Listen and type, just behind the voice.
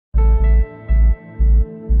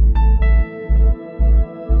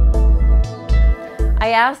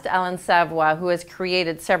asked Alan Savoie, who has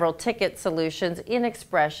created several ticket solutions in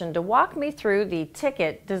XPression, to walk me through the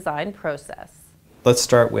ticket design process. Let's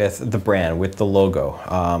start with the brand, with the logo.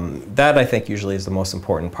 That I think usually is the most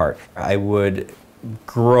important part. I would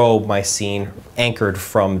grow my scene anchored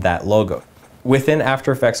from that logo. Within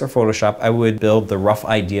After Effects or Photoshop, I would build the rough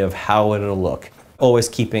idea of how it'll look, always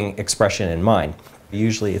keeping XPression in mind.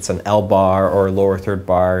 Usually it's an L bar or a lower third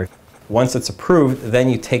bar. Once it's approved, then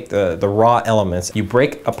you take the raw elements, you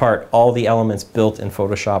break apart all the elements built in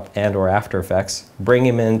Photoshop and or After Effects, bring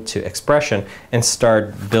them into XPression, and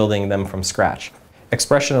start building them from scratch.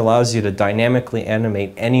 XPression allows you to dynamically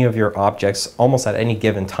animate any of your objects almost at any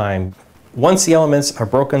given time. Once the elements are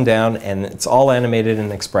broken down and it's all animated in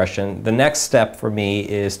XPression, the next step for me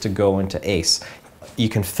is to go into ACE. You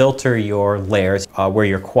can filter your layers, where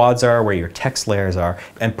your quads are, where your text layers are,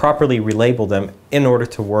 and properly relabel them in order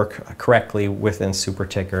to work correctly within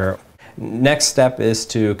SuperTicker. Next step is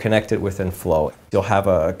to connect it within Flow. You'll have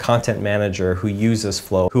a content manager who uses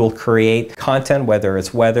Flow, who will create content, whether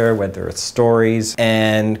it's weather, whether it's stories,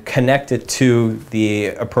 and connect it to the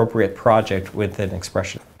appropriate project within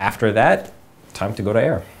XPression. After that, time to go to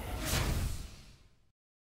air.